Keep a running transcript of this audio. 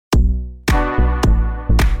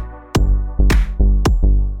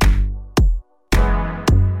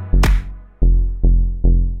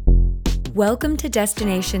Welcome to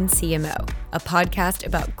Destination CMO, a podcast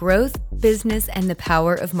about growth, business, and the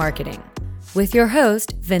power of marketing. With your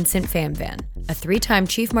host, Vincent Famvan, a 3-time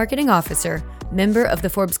Chief Marketing Officer, member of the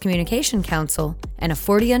Forbes Communication Council, and a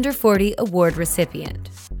 40 Under 40 award recipient.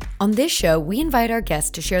 On this show, we invite our guests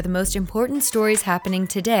to share the most important stories happening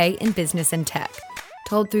today in business and tech,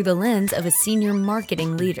 told through the lens of a senior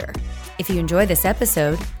marketing leader. If you enjoy this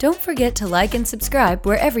episode, don't forget to like and subscribe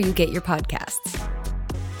wherever you get your podcasts.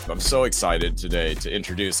 I'm so excited today to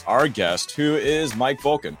introduce our guest, who is Mike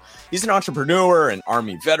Volkin. He's an entrepreneur, an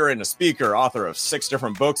Army veteran, a speaker, author of 6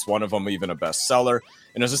 different books, one of them even a bestseller.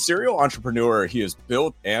 And as a serial entrepreneur, he has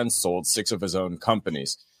built and sold 6 of his own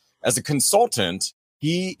companies. As a consultant,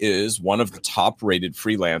 he is one of the top-rated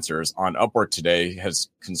freelancers on Upwork today, has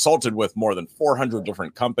consulted with more than 400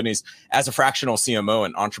 different companies as a fractional CMO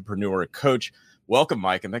and entrepreneur coach. Welcome,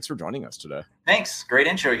 Mike, and thanks for joining us today. Thanks. Great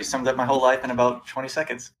intro. You summed up my whole life in about 20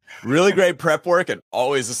 seconds. Really great prep work, and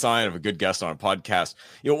always a sign of a good guest on a podcast.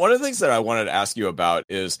 One of the things that I wanted to ask you about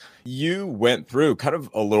is you went through kind of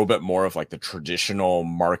a little bit more of like the traditional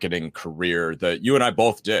marketing career that you and I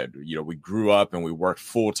both did. We grew up and we worked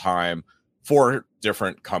full-time for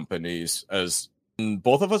different companies, as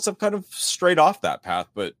both of us have kind of strayed off that path.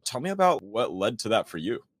 But tell me about what led to that for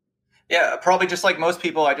you. Yeah, probably just like most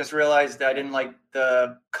people, I just realized I didn't like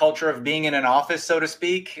the culture of being in an office, so to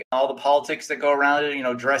speak, all the politics that go around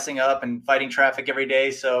it, dressing up and fighting traffic every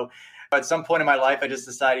day. So at some point in my life, I just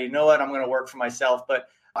decided, you know what, I'm going to work for myself. But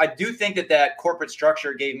I do think that corporate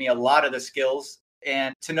structure gave me a lot of the skills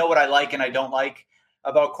and to know what I like and I don't like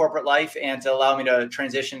about corporate life, and to allow me to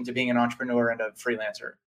transition to being an entrepreneur and a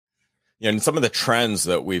freelancer. Yeah, and some of the trends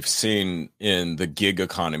that we've seen in the gig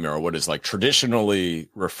economy, or what is like traditionally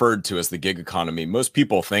referred to as the gig economy, most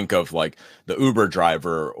people think of like the Uber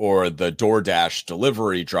driver or the DoorDash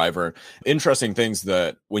delivery driver. Interesting things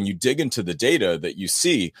that when you dig into the data that you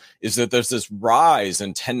see is that there's this rise in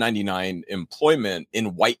 1099 employment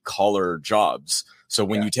in white collar jobs. So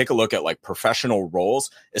when you take a look at like professional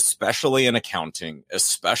roles, especially in accounting,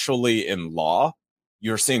 especially in law,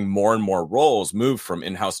 you're seeing more and more roles move from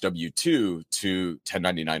in-house W-2 to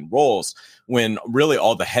 1099 roles, when really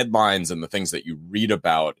all the headlines and the things that you read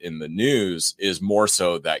about in the news is more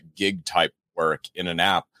so that gig type work in an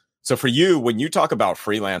app. So for you, when you talk about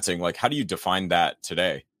freelancing, like how do you define that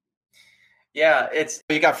today? Yeah,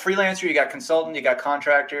 you got freelancer, you got consultant, you got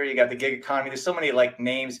contractor, you got the gig economy. There's so many like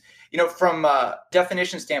names. From a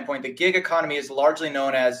definition standpoint, the gig economy is largely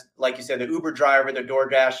known as, like you said, the Uber driver, the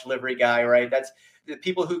DoorDash delivery guy, right? That's the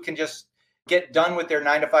people who can just get done with their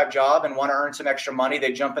 9-to-5 job and want to earn some extra money.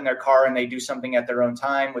 They jump in their car and they do something at their own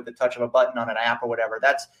time with the touch of a button on an app or whatever.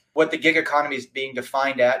 That's what the gig economy is being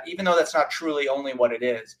defined at, even though that's not truly only what it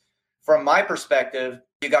is. From my perspective,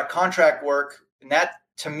 you got contract work, and that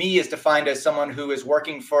to me is defined as someone who is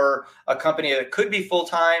working for a company that could be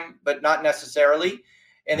full-time, but not necessarily.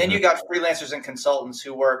 And then you got freelancers and consultants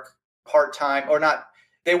who work part-time or not.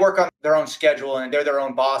 They work on their own schedule and they're their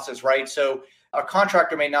own bosses, right? So a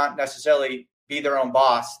contractor may not necessarily be their own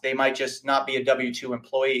boss. They might just not be a W-2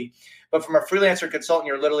 employee. But from a freelancer consultant,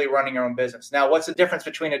 you're literally running your own business. Now, what's the difference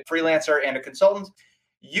between a freelancer and a consultant?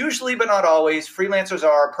 Usually, but not always, freelancers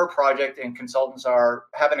are per project and consultants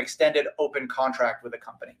have an extended open contract with a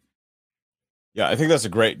company. Yeah, I think that's a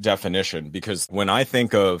great definition, because when I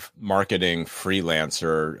think of marketing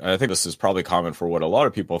freelancer, and I think this is probably common for what a lot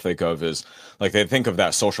of people think of, is like they think of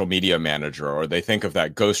that social media manager, or they think of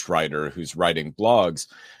that ghostwriter who's writing blogs.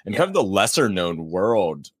 And kind of the lesser known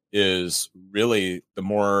world is really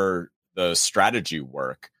the strategy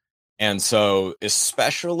work. And so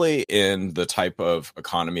especially in the type of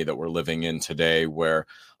economy that we're living in today, where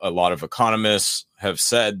a lot of economists have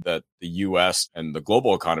said that the US and the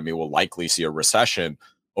global economy will likely see a recession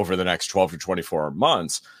over the next 12 to 24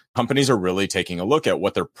 months, companies are really taking a look at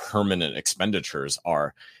what their permanent expenditures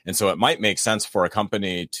are. And so it might make sense for a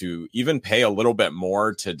company to even pay a little bit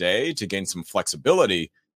more today to gain some flexibility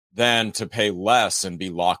than to pay less and be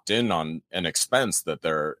locked in on an expense that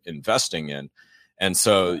they're investing in. And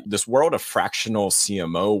so this world of fractional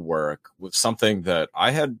CMO work was something that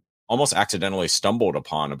I had almost accidentally stumbled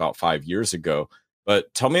upon about 5 years ago.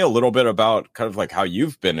 But tell me a little bit about kind of like how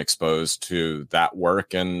you've been exposed to that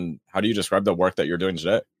work, and how do you describe the work that you're doing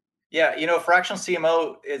today? Yeah, fractional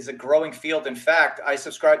CMO is a growing field. In fact, I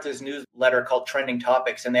subscribe to this newsletter called Trending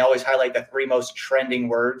Topics, and they always highlight the 3 most trending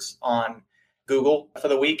words on Google for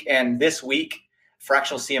the week. And this week,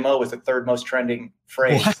 fractional CMO was the 3rd most trending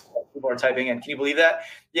phrase. What? People are typing in. Can you believe that?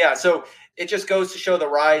 Yeah. So it just goes to show the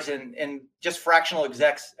rise in just fractional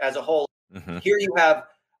execs as a whole. Mm-hmm. Here you have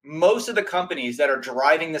most of the companies that are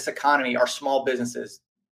driving this economy are small businesses.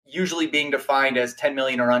 usually being defined as 10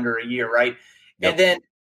 million or under a year, right? Yep. And then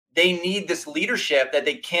they need this leadership that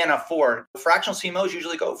they can't afford. Fractional CMOs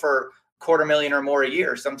usually go for $250,000 or more a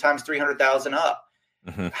year, sometimes 300,000 up.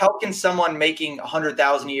 Mm-hmm. How can someone making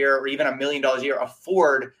 100,000 a year or even $1 million a year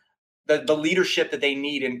afford the leadership that they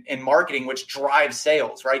need in marketing, which drives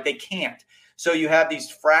sales, right? They can't. So you have these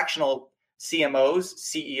fractional CMOs,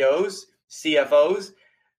 CEOs, CFOs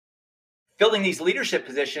filling these leadership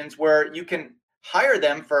positions where you can hire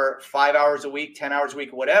them for 5 hours a week, 10 hours a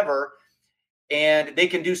week, whatever, and they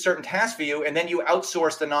can do certain tasks for you. And then you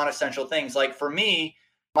outsource the non-essential things. Like for me,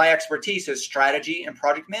 my expertise is strategy and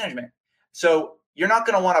project management. So you're not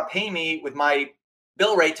going to want to pay me with my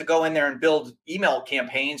bill rate to go in there and build email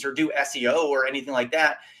campaigns or do SEO or anything like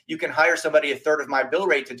that. You can hire somebody a third of my bill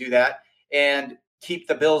rate to do that and keep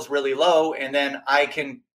the bills really low. And then I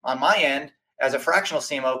can, on my end, as a fractional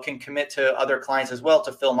CMO, can commit to other clients as well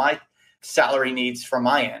to fill my salary needs from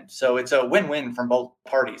my end. So it's a win-win from both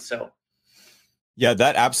parties. So yeah,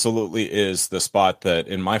 that absolutely is the spot that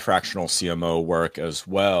in my fractional CMO work as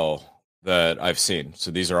well that I've seen.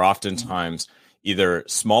 So these are oftentimes either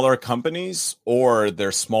smaller companies or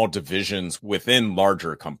they're small divisions within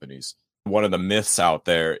larger companies. One of the myths out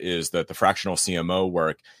there is that the fractional CMO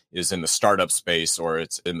work is in the startup space or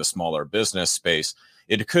it's in the smaller business space.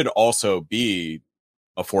 It could also be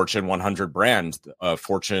a Fortune 100 brand, a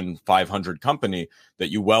Fortune 500 company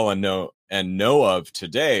that you well know of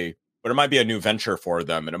today, but it might be a new venture for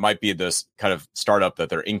them. And it might be this kind of startup that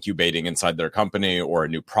they're incubating inside their company or a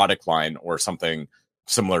new product line or something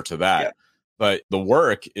similar to that. Yeah. But the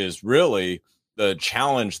work is really the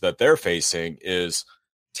challenge that they're facing is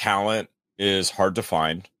talent is hard to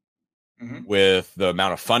find. Mm-hmm. With the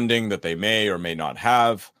amount of funding that they may or may not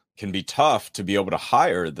have, can be tough to be able to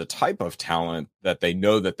hire the type of talent that they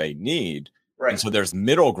know that they need. Right. And so there's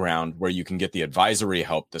middle ground where you can get the advisory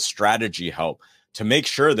help, the strategy help to make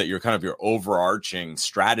sure that your overarching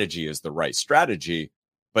strategy is the right strategy,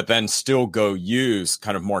 but then still go use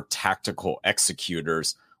kind of more tactical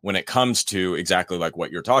executors when it comes to exactly like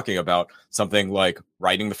what you're talking about, something like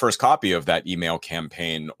writing the first copy of that email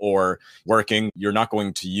campaign or working. You're not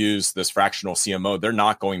going to use this fractional CMO. They're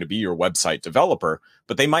not going to be your website developer,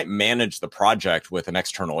 but they might manage the project with an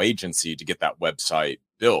external agency to get that website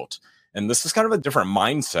built. And this is kind of a different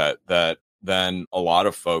mindset than a lot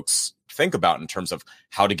of folks think about in terms of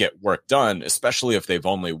how to get work done, especially if they've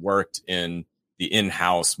only worked in the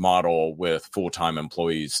in-house model with full-time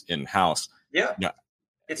employees in-house. Yeah. Yeah.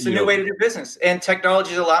 It's a new way to do business, and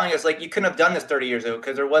technology is allowing us, like you couldn't have done this 30 years ago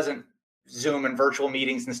because there wasn't Zoom and virtual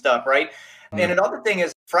meetings and stuff, right? Mm-hmm. And another thing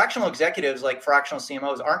is fractional executives like fractional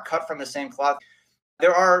CMOs aren't cut from the same cloth.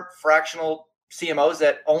 There are fractional CMOs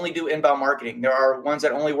that only do inbound marketing. There are ones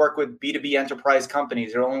that only work with B2B enterprise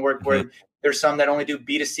companies. There only work with, there's some that only do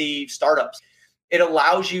B2C startups. It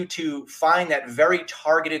allows you to find that very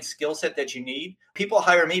targeted skill set that you need. People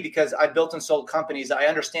hire me because I built and sold companies. I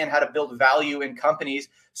understand how to build value in companies.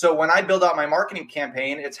 So when I build out my marketing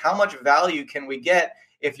campaign, it's how much value can we get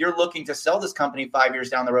if you're looking to sell this company 5 years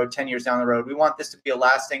down the road, 10 years down the road. We want this to be a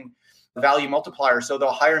lasting value multiplier. So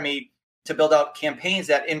they'll hire me to build out campaigns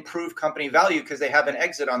that improve company value because they have an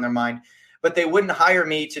exit on their mind. But they wouldn't hire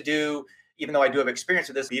me to do, even though I do have experience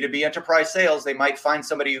with this, B2B enterprise sales. They might find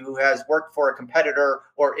somebody who has worked for a competitor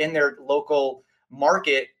or in their local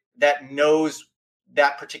market that knows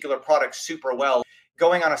that particular product super well.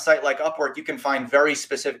 Going on a site like Upwork, you can find very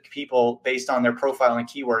specific people based on their profile and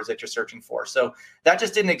keywords that you're searching for. So that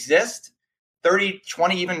just didn't exist 30,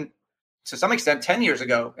 20, even to some extent 10 years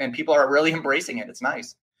ago. And people are really embracing it. It's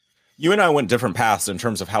nice. You and I went different paths in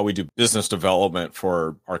terms of how we do business development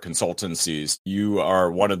for our consultancies. You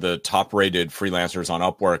are one of the top rated freelancers on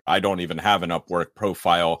Upwork. I don't even have an Upwork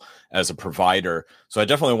profile as a provider. So I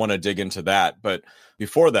definitely want to dig into that. But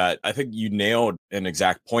before that, I think you nailed an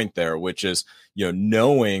exact point there, which is,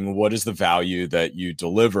 knowing what is the value that you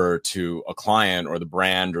deliver to a client or the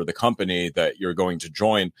brand or the company that you're going to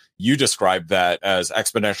join. You described that as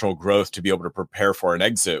exponential growth to be able to prepare for an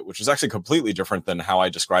exit, which is actually completely different than how I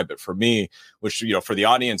describe it for me, which, for the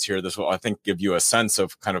audience here, this will, I think, give you a sense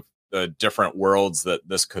of kind of the different worlds that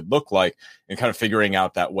this could look like and kind of figuring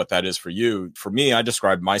out what that is for you. For me, I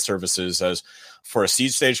describe my services as for a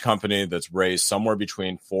seed stage company that's raised somewhere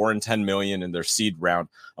between 4 and 10 million in their seed round.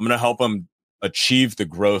 I'm going to help them achieve the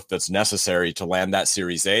growth that's necessary to land that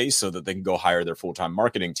Series A so that they can go hire their full-time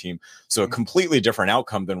marketing team. So a completely different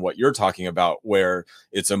outcome than what you're talking about, where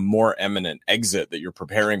it's a more imminent exit that you're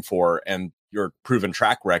preparing for and your proven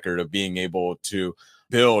track record of being able to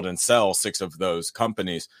build and sell 6 of those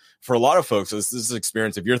companies. For a lot of folks, this is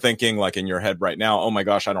experience. If you're thinking like in your head right now, oh my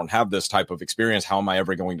gosh, I don't have this type of experience. How am I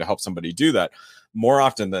ever going to help somebody do that? More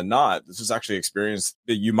often than not, this is actually experience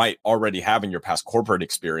that you might already have in your past corporate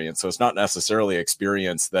experience. So it's not necessarily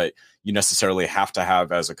experience that you necessarily have to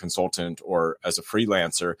have as a consultant or as a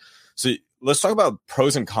freelancer. So let's talk about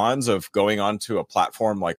pros and cons of going onto a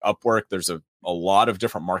platform like Upwork. There's a lot of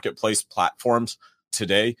different marketplace platforms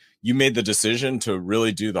today. You made the decision to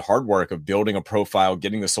really do the hard work of building a profile,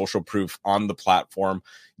 getting the social proof on the platform.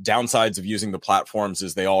 Downsides of using the platforms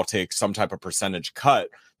is they all take some type of percentage cut,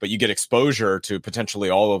 but you get exposure to potentially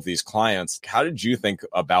all of these clients. How did you think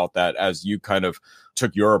about that as you kind of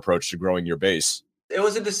took your approach to growing your base? It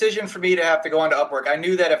was a decision for me to have to go onto Upwork. I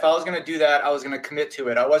knew that if I was going to do that, I was going to commit to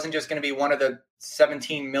it. I wasn't just going to be one of the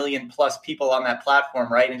 17 million plus people on that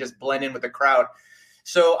platform, right? And just blend in with the crowd.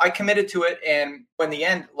 So I committed to it. And in the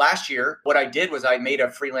end, last year, what I did was I made a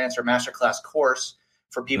freelancer masterclass course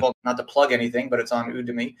for people, not to plug anything, but it's on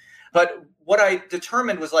Udemy. But what I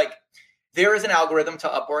determined was like, there is an algorithm to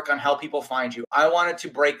Upwork on how people find you. I wanted to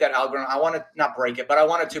break that algorithm. I wanted not break it, but I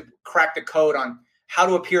wanted to crack the code on how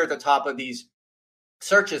to appear at the top of these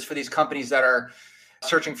searches for these companies that are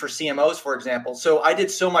searching for CMOs, for example. So I did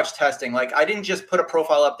so much testing. Like I didn't just put a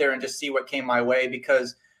profile up there and just see what came my way,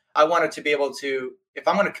 because I wanted to be able to, if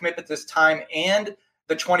I'm going to commit to this time and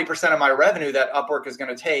the 20% of my revenue that Upwork is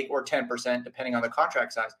going to take, or 10%, depending on the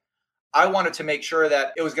contract size, I wanted to make sure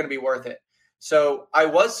that it was going to be worth it. So I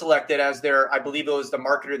was selected as I believe it was the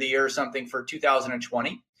marketer of the year or something for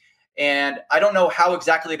 2020. And I don't know how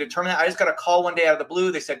exactly they determined that. I just got a call one day out of the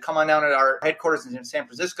blue. They said, come on down at our headquarters in San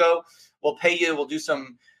Francisco. We'll pay you. We'll do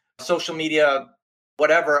some social media,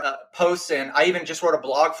 whatever, posts. And I even just wrote a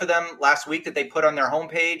blog for them last week that they put on their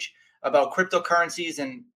homepage about cryptocurrencies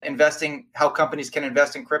and investing, how companies can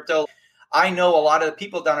invest in crypto. I know a lot of the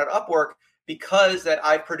people down at Upwork because that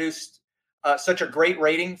I've produced such a great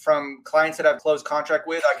rating from clients that I've closed contract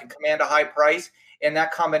with. I can command a high price. And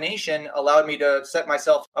that combination allowed me to set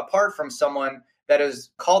myself apart from someone that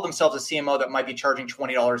has called themselves a CMO that might be charging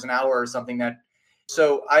 $20 an hour or something.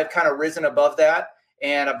 So I've kind of risen above that.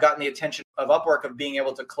 And I've gotten the attention of Upwork of being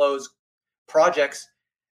able to close projects,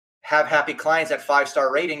 have happy clients at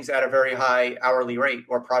 5-star ratings at a very high hourly rate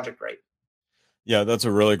or project rate. Yeah, that's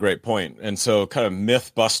a really great point. And so kind of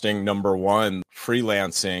myth busting number one,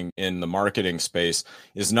 freelancing in the marketing space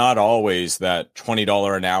is not always that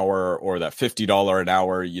 $20 an hour or that $50 an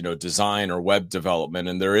hour, design or web development.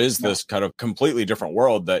 And there is this kind of completely different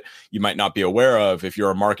world that you might not be aware of if you're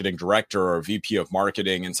a marketing director or a VP of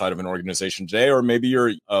marketing inside of an organization today, or maybe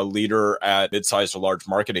you're a leader at mid-sized or large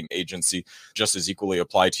marketing agency, just as equally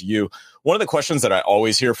apply to you. One of the questions that I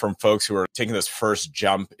always hear from folks who are taking this first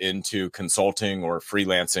jump into consulting or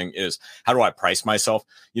freelancing is, how do I price myself?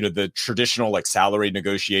 The traditional like salary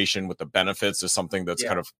negotiation with the benefits is something that's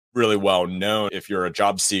kind of really well known if you're a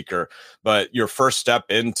job seeker. But your first step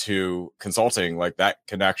into consulting, like that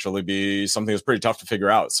can actually be something that's pretty tough to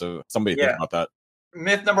figure out. So somebody think about that.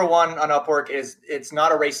 Myth number one on Upwork is it's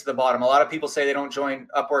not a race to the bottom. A lot of people say they don't join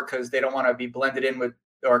Upwork because they don't want to be blended in with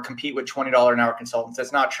or compete with $20 an hour consultants.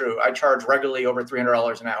 That's not true. I charge regularly over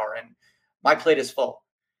 $300 an hour and my plate is full.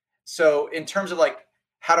 So in terms of like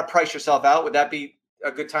how to price yourself out, would that be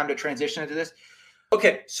a good time to transition into this?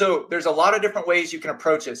 Okay, so there's a lot of different ways you can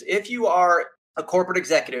approach this. If you are a corporate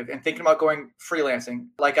executive and thinking about going freelancing,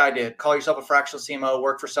 like I did, call yourself a fractional CMO,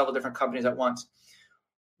 work for several different companies at once.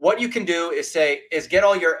 What you can do is get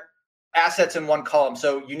all your assets in one column.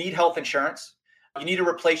 So you need health insurance, you need to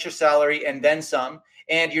replace your salary and then some.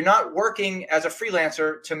 And you're not working as a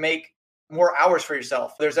freelancer to make more hours for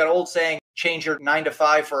yourself. There's that old saying, change your 9 to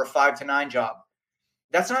 5 for a 5 to 9 job.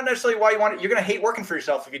 That's not necessarily why you want it. You're going to hate working for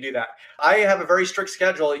yourself if you do that. I have a very strict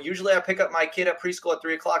schedule. Usually I pick up my kid at preschool at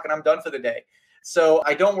 3:00 and I'm done for the day. So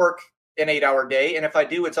I don't work an 8-hour day. And if I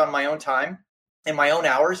do, it's on my own time and my own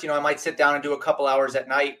hours. I might sit down and do a couple hours at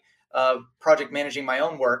night, project managing my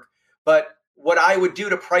own work. But what I would do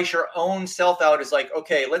to price your own self out is like,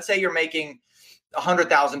 okay, let's say you're making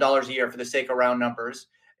 $100,000 a year for the sake of round numbers,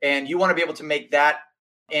 and you want to be able to make that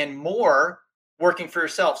and more working for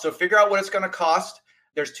yourself. So figure out what it's going to cost.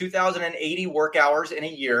 There's 2,080 work hours in a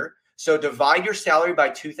year. So divide your salary by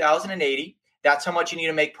 2,080. That's how much you need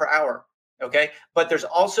to make per hour. Okay. But there's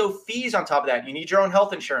also fees on top of that. You need your own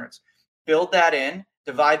health insurance. Build that in,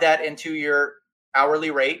 divide that into your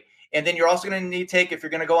hourly rate. And then you're also going to need to take, if you're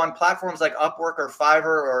going to go on platforms like Upwork or Fiverr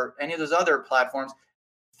or any of those other platforms,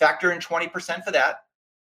 factor in 20% for that,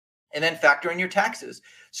 and then factor in your taxes.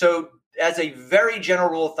 So as a very general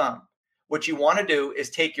rule of thumb, what you want to do is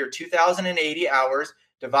take your 2,080 hours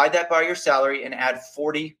divide that by your salary and add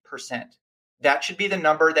 40%. That should be the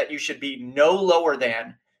number that you should be no lower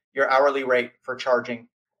than your hourly rate for charging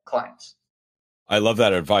clients. I love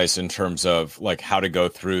that advice in terms of like how to go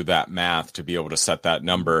through that math to be able to set that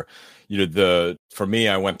number. For me,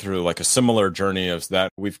 I went through like a similar journey as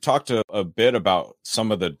that. We've talked a bit about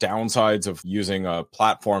some of the downsides of using a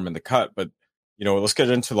platform in the cut, but let's get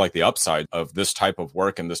into like the upside of this type of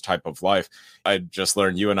work and this type of life. I just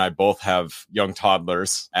learned you and I both have young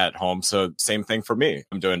toddlers at home. So same thing for me.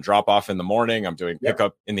 I'm doing drop off in the morning. I'm doing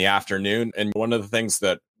pickup in the afternoon. And one of the things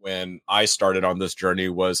that when I started on this journey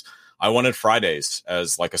was I wanted Fridays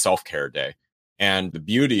as like a self-care day. And the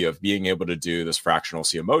beauty of being able to do this fractional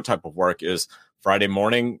CMO type of work is Friday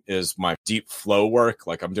morning is my deep flow work.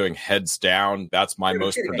 Like I'm doing heads down. That's my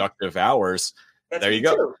most productive hours. There you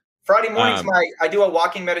go. Too. Friday morning's I do a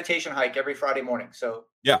walking meditation hike every Friday morning. So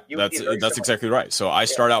that's exactly right. So I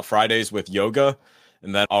start out Fridays with yoga,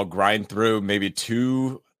 and then I'll grind through maybe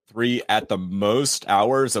 2-3 at the most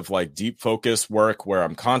hours of like deep focus work where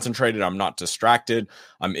I'm concentrated, I'm not distracted,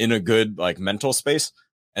 I'm in a good like mental space.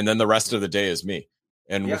 And then the rest of the day is me.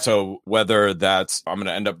 And so whether that's I'm going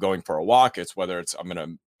to end up going for a walk, whether it's I'm going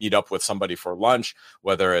to meet up with somebody for lunch,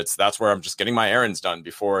 whether it's that's where I'm just getting my errands done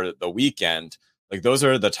before the weekend. Like those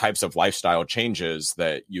are the types of lifestyle changes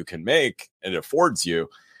that you can make and it affords you.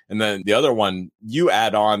 And then the other one, you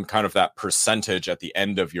add on kind of that percentage at the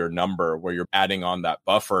end of your number where you're adding on that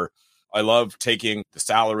buffer. I love taking the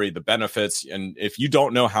salary, the benefits. And if you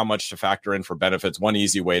don't know how much to factor in for benefits, one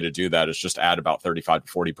easy way to do that is just add about 35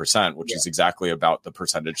 to 40%, which is exactly about the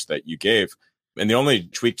percentage that you gave. And the only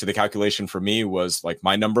tweak to the calculation for me was like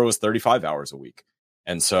my number was 35 hours a week.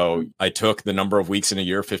 And so I took the number of weeks in a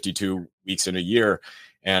year, 52 weeks in a year,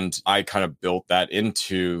 and I kind of built that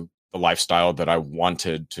into the lifestyle that I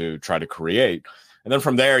wanted to try to create. And then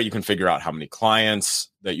from there, you can figure out how many clients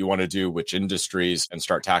that you want to do, which industries, and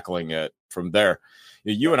start tackling it from there.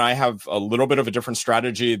 You and I have a little bit of a different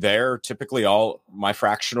strategy there. Typically, all my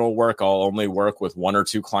fractional work, I'll only work with 1 or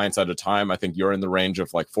 2 clients at a time. I think you're in the range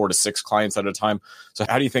of like 4 to 6 clients at a time. So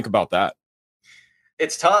how do you think about that?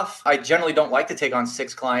 It's tough. I generally don't like to take on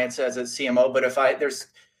 6 clients as a CMO, but if there's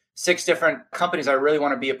 6 different companies I really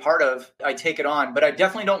want to be a part of, I take it on. But I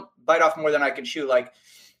definitely don't bite off more than I can chew. Like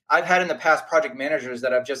I've had in the past project managers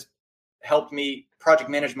that have just helped me project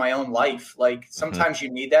manage my own life. Like sometimes you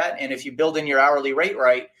need that. And if you build in your hourly rate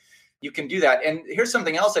right, you can do that. And here's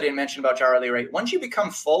something else I didn't mention about your hourly rate. Once you become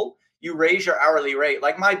full, you raise your hourly rate.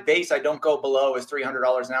 Like my base, I don't go below is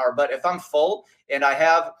 $300 an hour. But if I'm full and I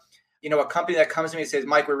have, a company that comes to me and says,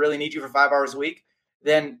 Mike, we really need you for 5 hours a week,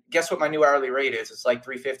 then guess what my new hourly rate is? It's like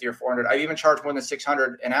 $350 or $400. I even charge more than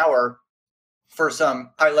 $600 an hour for some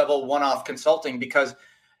high level one-off consulting, because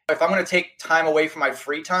if I'm going to take time away from my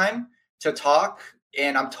free time to talk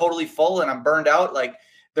and I'm totally full and I'm burned out, like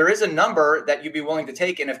there is a number that you'd be willing to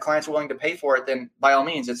take. And if clients are willing to pay for it, then by all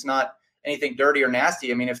means, it's not anything dirty or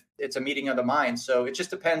nasty. I mean, if it's a meeting of the mind. So it just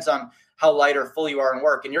depends on how light or full you are in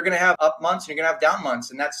work. And you're going to have up months and you're going to have down months.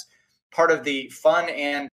 And that's part of the fun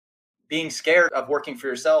and being scared of working for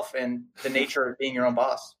yourself and the nature of being your own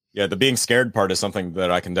boss. Yeah, the being scared part is something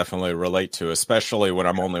that I can definitely relate to, especially when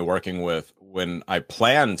I'm only working when I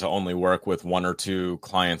plan to only work with 1 or 2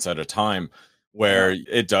 clients at a time, where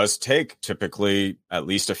it does take typically at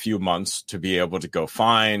least a few months to be able to go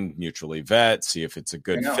find, mutually vet, see if it's a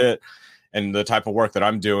good fit. And the type of work that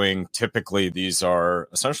I'm doing, typically these are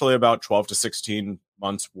essentially about 12 to 16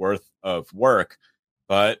 months worth of work.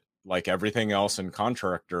 But like everything else in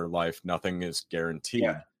contractor life, nothing is guaranteed.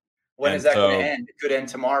 Yeah. When is that going to end? It could end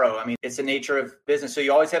tomorrow. I mean, it's the nature of business. So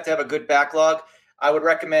you always have to have a good backlog. I would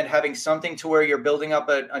recommend having something to where you're building up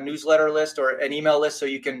a newsletter list or an email list so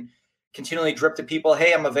you can continually drip to people,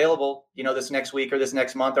 hey, I'm available, this next week or this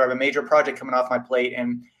next month, or I have a major project coming off my plate.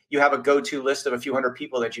 And you have a go-to list of a few hundred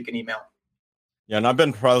people that you can email. Yeah, and I've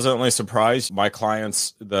been pleasantly surprised. My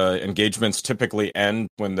clients, the engagements typically end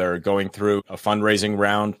when they're going through a fundraising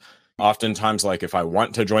round. Oftentimes, like if I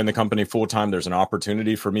want to join the company full time, there's an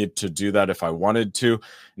opportunity for me to do that if I wanted to.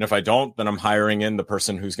 And if I don't, then I'm hiring in the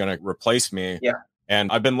person who's going to replace me. Yeah.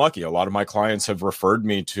 And I've been lucky. A lot of my clients have referred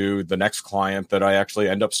me to the next client that I actually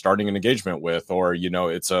end up starting an engagement with. Or,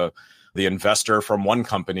 it's the investor from one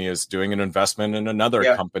company is doing an investment in another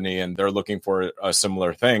company and they're looking for a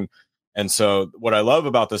similar thing. And so what I love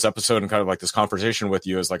about this episode and kind of like this conversation with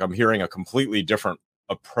you is like I'm hearing a completely different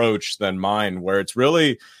approach than mine, where it's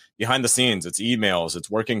really behind the scenes, it's emails,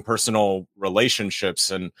 it's working personal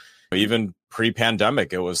relationships. And Even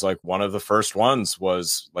pre-pandemic, it was like one of the first ones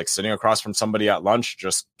was like sitting across from somebody at lunch,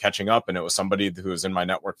 just catching up. And it was somebody who was in my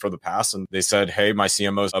network for the past. And they said, hey, my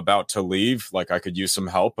CMO's about to leave. Like I could use some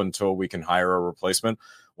help until we can hire a replacement.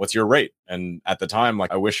 What's your rate? And at the time,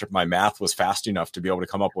 like I wish my math was fast enough to be able to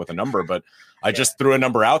come up with a number, but I just threw a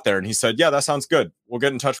number out there and he said, yeah, that sounds good. We'll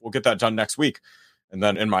get in touch. We'll get that done next week. And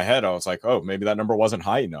then in my head, I was like, oh, maybe that number wasn't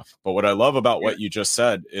high enough. But what I love about what you just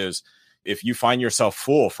said is if you find yourself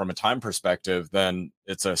full from a time perspective, then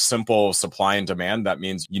it's a simple supply and demand. That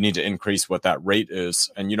means you need to increase what that rate is.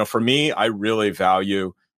 And, for me, I really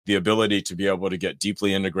value the ability to be able to get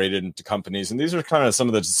deeply integrated into companies. And these are kind of some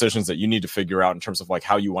of the decisions that you need to figure out in terms of like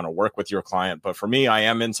how you want to work with your client. But for me, I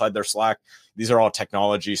am inside their Slack. These are all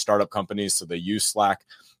technology startup companies, so they use Slack.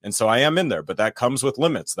 And so I am in there, but that comes with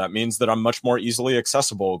limits. That means that I'm much more easily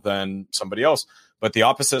accessible than somebody else. But the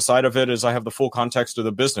opposite side of it is I have the full context of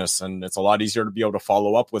the business, and it's a lot easier to be able to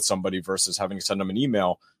follow up with somebody versus having to send them an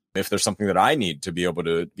email if there's something that I need to be able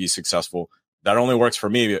to be successful. That only works for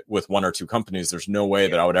me with one or two companies. There's no way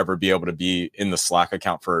that I would ever be able to be in the Slack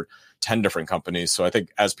account for 10 different companies. So I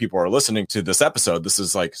think as people are listening to this episode, this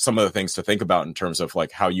is like some of the things to think about in terms of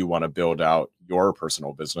like how you want to build out your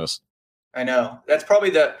personal business. I know. That's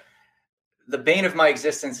probably the bane of my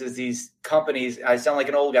existence is these companies. I sound like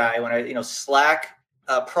an old guy when Slack,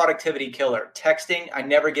 productivity killer. Texting, I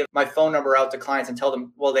never give my phone number out to clients and tell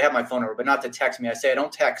them, well, they have my phone number, but not to text me. I say I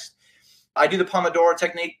don't text. I do the Pomodoro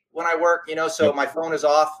technique when I work, so my phone is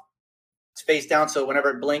off, it's face down. So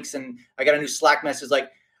whenever it blinks and I got a new Slack message, like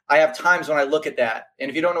I have times when I look at that. And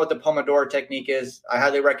if you don't know what the Pomodoro technique is, I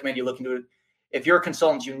highly recommend you look into it. If you're a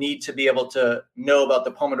consultant, you need to be able to know about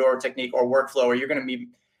the Pomodoro technique or workflow, or you're going to be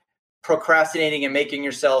procrastinating and making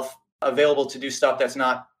yourself available to do stuff that's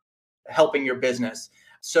not helping your business.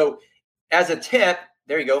 So as a tip,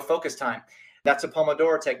 there you go, focus time. That's a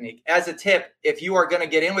Pomodoro technique. As a tip, if you are going to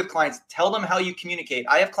get in with clients, tell them how you communicate.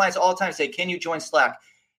 I have clients all the time say, can you join Slack?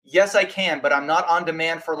 Yes, I can, but I'm not on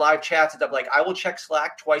demand for live chats and stuff. Like I will check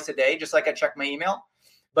Slack twice a day, just like I check my email,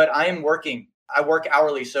 but I am working. I work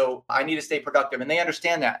hourly, so I need to stay productive. And they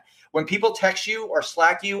understand that. When people text you or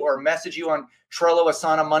Slack you or message you on Trello,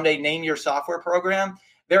 Asana, Monday, name your software program,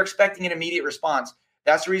 they're expecting an immediate response.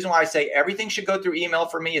 That's the reason why I say everything should go through email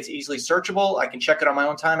for me. It's easily searchable. I can check it on my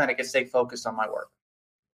own time and I can stay focused on my work.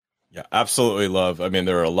 Yeah, absolutely love. I mean,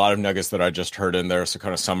 there are a lot of nuggets that I just heard in there. So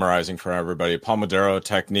kind of summarizing for everybody, Pomodoro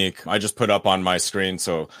technique, I just put up on my screen.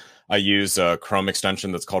 So I use a Chrome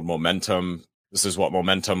extension that's called Momentum. This is what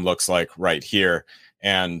Momentum looks like right here.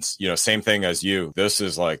 And, same thing as you. This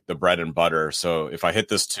is like the bread and butter. So if I hit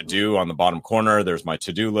this to do on the bottom corner, there's my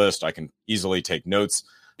to-do list. I can easily take notes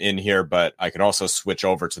in here, but I can also switch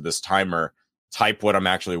over to this timer, type what I'm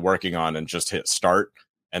actually working on and just hit start,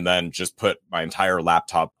 and then just put my entire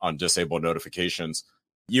laptop on disable notifications.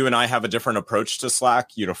 You and I have a different approach to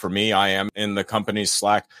Slack. For me, I am in the company's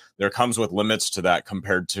Slack. There comes with limits to that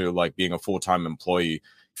compared to like being a full-time employee.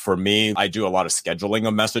 For me, I do a lot of scheduling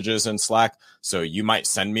of messages in Slack. So you might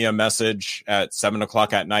send me a message at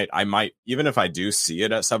 7:00 at night. I might, even if I do see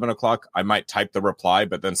it at 7:00, I might type the reply,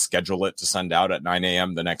 but then schedule it to send out at 9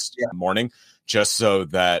 a.m. the next morning, just so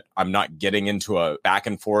that I'm not getting into a back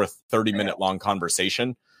and forth 30-minute long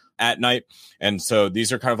conversation at night. And so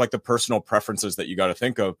these are kind of like the personal preferences that you got to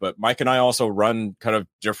think of. But Mike and I also run kind of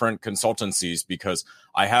different consultancies because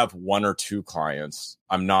I have one or two clients.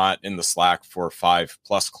 I'm not in the Slack for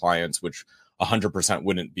 5+ clients, which 100%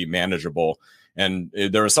 wouldn't be manageable. And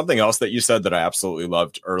there was something else that you said that I absolutely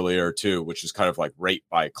loved earlier too, which is kind of like rate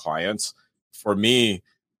by clients. For me,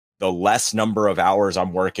 the less number of hours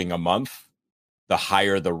I'm working a month, the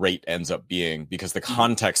higher the rate ends up being because the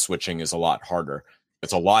context switching is a lot harder.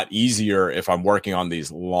 It's a lot easier if I'm working on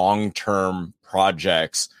these long-term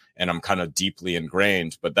projects and I'm kind of deeply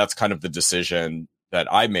ingrained, but that's kind of the decision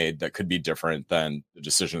that I made that could be different than the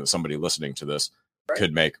decision that somebody listening to this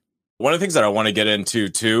could make. One of the things that I want to get into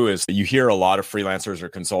too is you hear a lot of freelancers or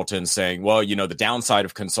consultants saying, well, the downside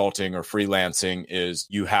of consulting or freelancing is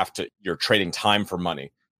you're trading time for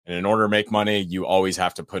money. And in order to make money, you always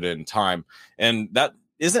have to put in time. And that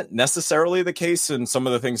isn't necessarily the case in some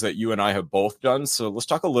of the things that you and I have both done. So let's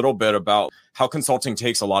talk a little bit about how consulting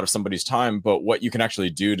takes a lot of somebody's time, but what you can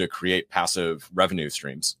actually do to create passive revenue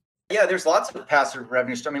streams. Yeah, there's lots of passive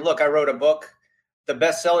revenue streams. I mean, look, I wrote a book, the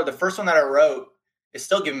bestseller, the first one that I wrote is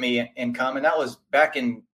still giving me income. And that was back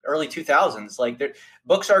in early 2000s. Like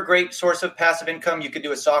books are a great source of passive income. You could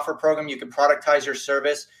do a software program. You can productize your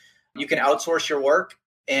service. You can outsource your work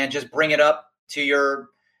and just bring it up to your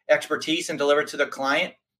expertise and deliver it to the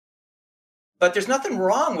client. But there's nothing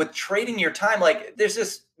wrong with trading your time. Like there's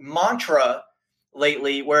this mantra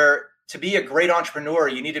lately where to be a great entrepreneur,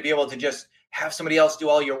 you need to be able to just have somebody else do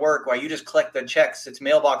all your work while you just collect the checks. It's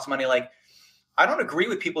mailbox money. Like, I don't agree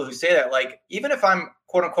with people who say that. Like, even if I'm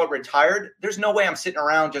quote unquote retired, there's no way I'm sitting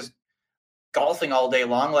around just golfing all day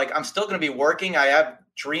long. Like, I'm still going to be working. I have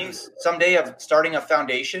dreams someday of starting a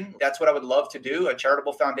foundation. That's what I would love to do, a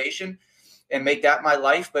charitable foundation, and make that my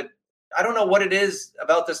life. But I don't know what it is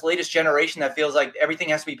about this latest generation that feels like everything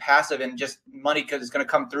has to be passive and just money because it's going to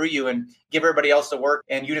come through you and give everybody else the work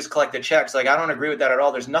and you just collect the checks. Like, I don't agree with that at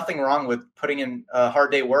all. There's nothing wrong with putting in a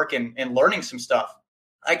hard day work and learning some stuff.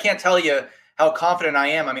 I can't tell you how confident I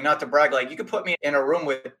am. I mean, not to brag, like, you could put me in a room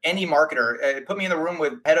with any marketer, put me in the room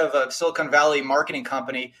with head of a Silicon Valley marketing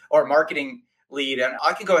company or marketing lead, and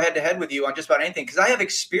I can go head to head with you on just about anything because I have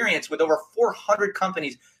experience with over 400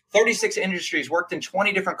 companies, 36 industries, worked in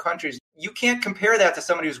 20 different countries. You can't compare that to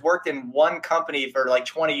somebody who's worked in one company for like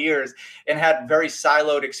 20 years and had very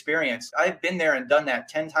siloed experience. I've been there and done that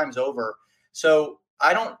 10 times over. So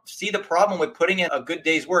I don't see the problem with putting in a good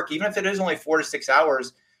day's work, even if it is only 4 to 6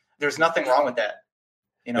 hours. There's nothing wrong with that.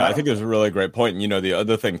 Yeah, I think it's a really great point. And, the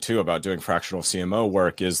other thing, too, about doing fractional CMO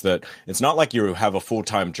work is that it's not like you have a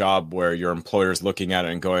full-time job where your employer's looking at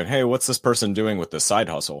it and going, hey, what's this person doing with this side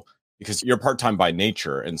hustle? Because you're part-time by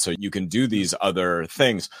nature. And so you can do these other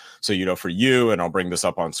things. So, for you, and I'll bring this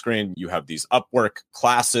up on screen, you have these Upwork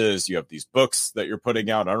classes, you have these books that you're putting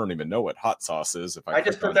out. I don't even know what hot sauce is. If I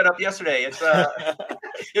just put that up yesterday. It's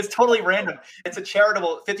it's totally random. It's a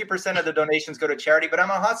charitable, 50% of the donations go to charity, but I'm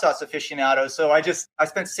a hot sauce aficionado. So I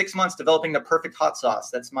spent 6 months developing the perfect hot sauce.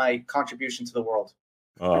 That's my contribution to the world.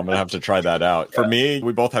 Oh, I'm going to have to try that out. For me,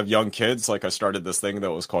 we both have young kids. Like, I started this thing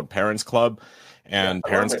that was called Parents Club. And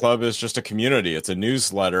Parents Club is just a community. It's a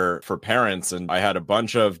newsletter for parents. And I had a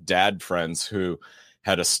bunch of dad friends who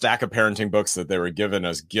had a stack of parenting books that they were given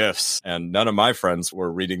as gifts. And none of my friends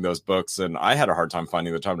were reading those books. And I had a hard time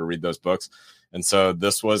finding the time to read those books. And so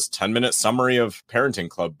this was 10-minute summary of Parenting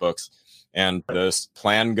Club books. And this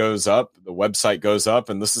plan goes up, the website goes up.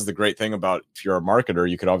 And this is the great thing about, if you're a marketer,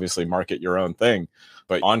 you could obviously market your own thing.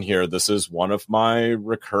 But on here, this is one of my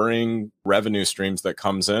recurring revenue streams that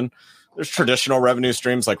comes in. There's traditional revenue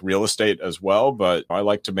streams like real estate as well, but I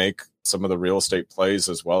like to make some of the real estate plays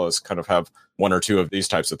as well as kind of have one or two of these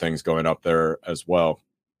types of things going up there as well.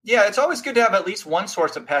 Yeah, it's always good to have at least one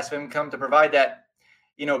source of passive income to provide that,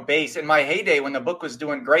 base. In my heyday, when the book was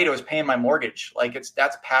doing great, it was paying my mortgage. Like,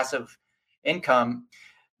 that's passive income.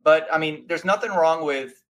 But I mean, there's nothing wrong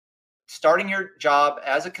with starting your job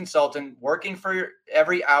as a consultant, working for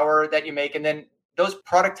every hour that you make, and then those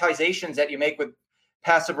productizations that you make with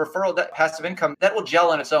passive referral, that passive income, that will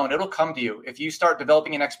gel on its own. It'll come to you. If you start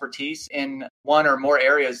developing an expertise in one or more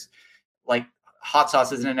areas, like hot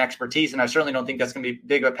sauce isn't an expertise, and I certainly don't think that's going to be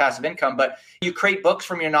big of a passive income, but you create books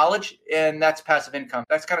from your knowledge, and that's passive income.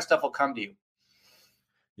 That kind of stuff will come to you.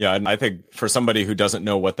 Yeah, and I think for somebody who doesn't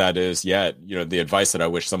know what that is yet, the advice that I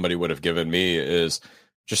wish somebody would have given me is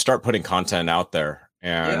just start putting content out there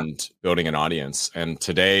and building an audience. And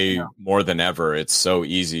today, more than ever, it's so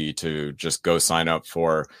easy to just go sign up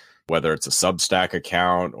for, whether it's a Substack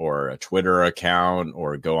account or a Twitter account,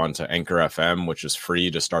 or go on to Anchor FM, which is free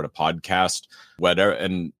to start a podcast,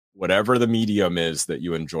 whatever the medium is that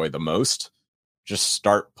you enjoy the most, just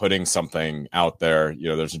start putting something out there.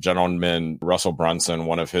 There's a gentleman, Russell Brunson,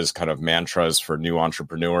 one of his kind of mantras for new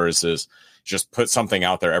entrepreneurs is just put something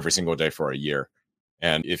out there every single day for a year.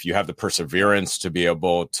 And if you have the perseverance to be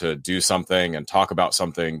able to do something and talk about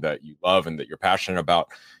something that you love and that you're passionate about,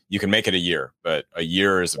 you can make it a year. But a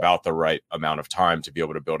year is about the right amount of time to be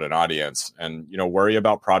able to build an audience and, worry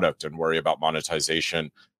about product and worry about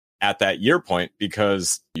monetization at that year point,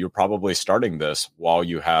 because you're probably starting this while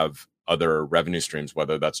you have other revenue streams,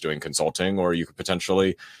 whether that's doing consulting, or you could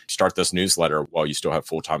potentially start this newsletter while you still have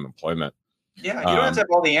full-time employment. Yeah, you don't have to have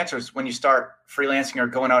all the answers when you start freelancing or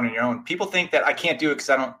going out on your own. People think that I can't do it because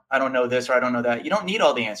I don't know this or I don't know that. You don't need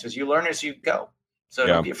all the answers. You learn as you go. So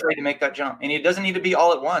don't be afraid to make that jump. And it doesn't need to be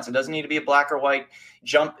all at once. It doesn't need to be a black or white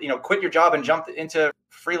jump, quit your job and jump into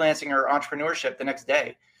freelancing or entrepreneurship the next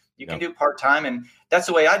day. You can do part-time. And that's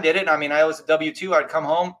the way I did it. I mean, I was a W-2. I'd come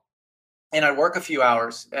home and I'd work a few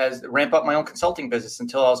hours as ramp up my own consulting business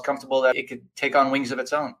until I was comfortable that it could take on wings of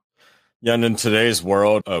its own. Yeah, and in today's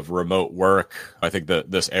world of remote work, I think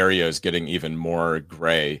that this area is getting even more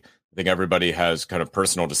gray. I think everybody has kind of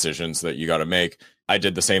personal decisions that you got to make. I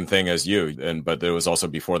did the same thing as you, but it was also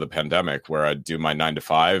before the pandemic, where I'd do my 9 to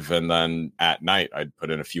 5, and then at night I'd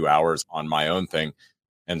put in a few hours on my own thing.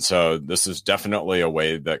 And so this is definitely a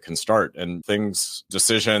way that can start. And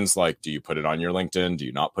decisions like, do you put it on your LinkedIn? Do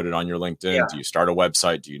you not put it on your LinkedIn? Yeah. Do you start a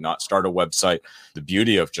website? Do you not start a website? The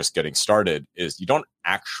beauty of just getting started is you don't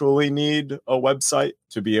actually need a website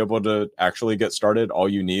to be able to actually get started. All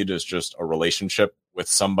you need is just a relationship with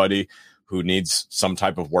somebody who needs some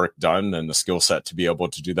type of work done and the skill set to be able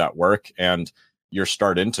to do that work. And your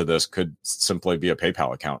start into this could simply be a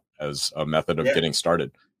PayPal account as a method of getting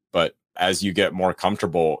started. But as you get more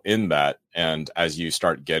comfortable in that, and as you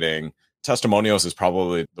start getting testimonials is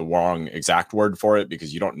probably the wrong exact word for it,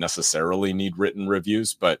 because you don't necessarily need written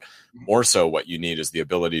reviews, but more so what you need is the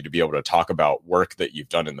ability to be able to talk about work that you've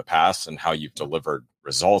done in the past and how you've delivered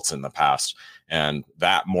results in the past. And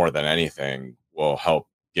that more than anything will help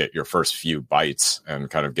get your first few bites and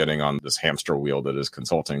kind of getting on this hamster wheel that is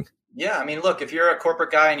consulting. Yeah. I mean, look, if you're a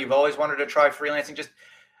corporate guy and you've always wanted to try freelancing, just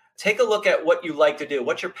take a look at what you like to do.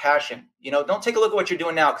 What's your passion? Don't take a look at what you're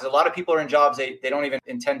doing now, because a lot of people are in jobs they don't even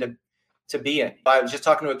intend to be in. I was just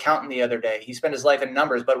talking to an accountant the other day. He spent his life in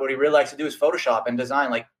numbers, but what he really likes to do is Photoshop and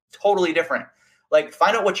design, like totally different. Like,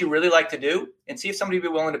 find out what you really like to do and see if somebody would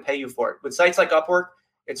be willing to pay you for it. With sites like Upwork,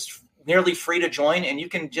 it's nearly free to join, and you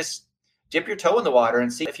can just dip your toe in the water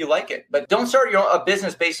and see if you like it. But don't start a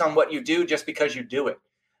business based on what you do just because you do it,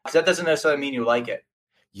 because that doesn't necessarily mean you like it.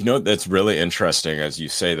 That's really interesting as you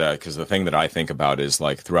say that, because the thing that I think about is,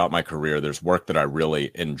 like, throughout my career, there's work that I really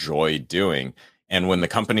enjoy doing. And when the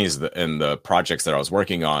companies and the projects that I was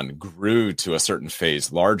working on grew to a certain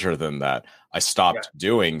phase larger than that, I stopped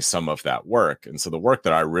doing some of that work. And so the work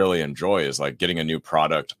that I really enjoy is like getting a new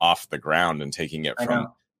product off the ground and taking it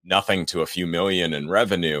from nothing to a few million in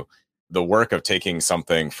revenue. The work of taking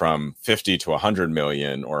something from 50 to 100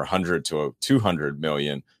 million or 100 to 200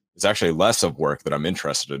 million is actually less of work that I'm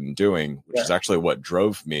interested in doing, which is actually what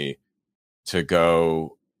drove me to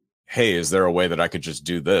go, hey, is there a way that I could just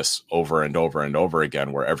do this over and over and over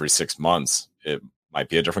again, where every 6 months it might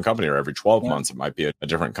be a different company, or every 12 months it might be a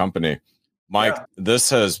different company. Mike, this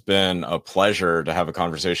has been a pleasure to have a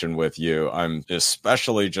conversation with you. I'm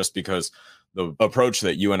especially just because the approach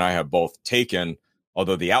that you and I have both taken,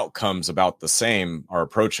 although the outcome's about the same, our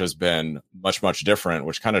approach has been much, much different,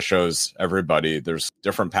 which kind of shows everybody there's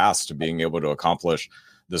different paths to being able to accomplish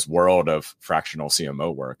this world of fractional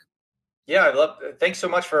CMO work. Yeah, thanks so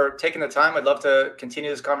much for taking the time. I'd love to continue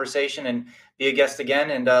this conversation and be a guest again.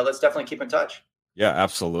 And let's definitely keep in touch. Yeah,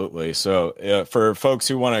 absolutely. So for folks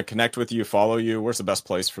who want to connect with you, follow you, where's the best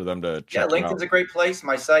place for them to check you out? LinkedIn's a great place.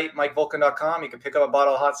 My site, MikeVolkin.com. You can pick up a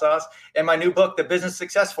bottle of hot sauce. And my new book, The Business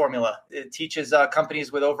Success Formula. It teaches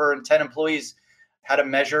companies with over 10 employees how to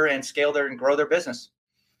measure and scale and grow their business.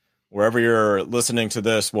 Wherever you're listening to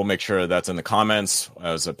this, we'll make sure that's in the comments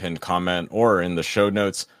as a pinned comment or in the show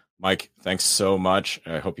notes. Mike, thanks so much.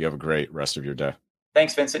 I hope you have a great rest of your day.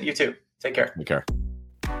 Thanks, Vincent. You too. Take care. Take care.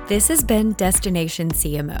 This has been Destination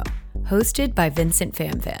CMO, hosted by Vincent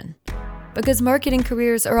Famvan. Because marketing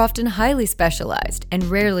careers are often highly specialized and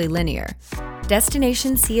rarely linear,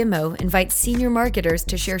 Destination CMO invites senior marketers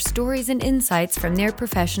to share stories and insights from their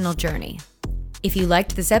professional journey. If you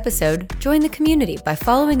liked this episode, join the community by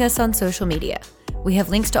following us on social media. We have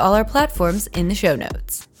links to all our platforms in the show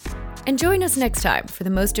notes. And join us next time for the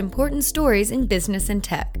most important stories in business and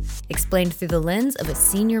tech, explained through the lens of a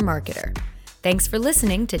senior marketer. Thanks for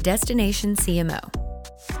listening to Destination CMO.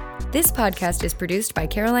 This podcast is produced by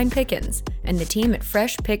Caroline Pickens and the team at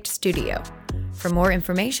Fresh Picked Studio. For more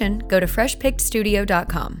information, go to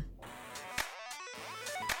freshpickedstudio.com.